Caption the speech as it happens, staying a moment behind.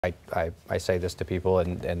I say this to people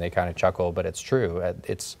and they kind of chuckle, but it's true.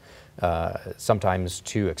 It's sometimes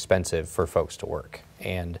too expensive for folks to work,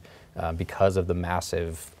 and because of the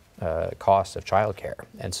massive cost of childcare.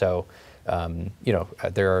 And so,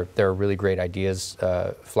 there are really great ideas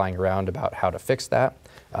flying around about how to fix that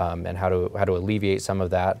and how to alleviate some of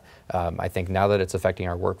that. I think now that it's affecting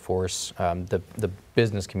our workforce, the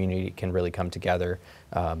business community can really come together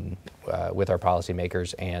with our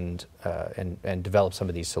policymakers and develop some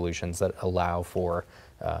of these solutions that allow for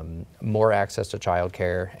more access to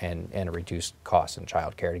childcare and a reduced cost in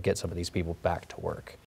childcare to get some of these people back to work.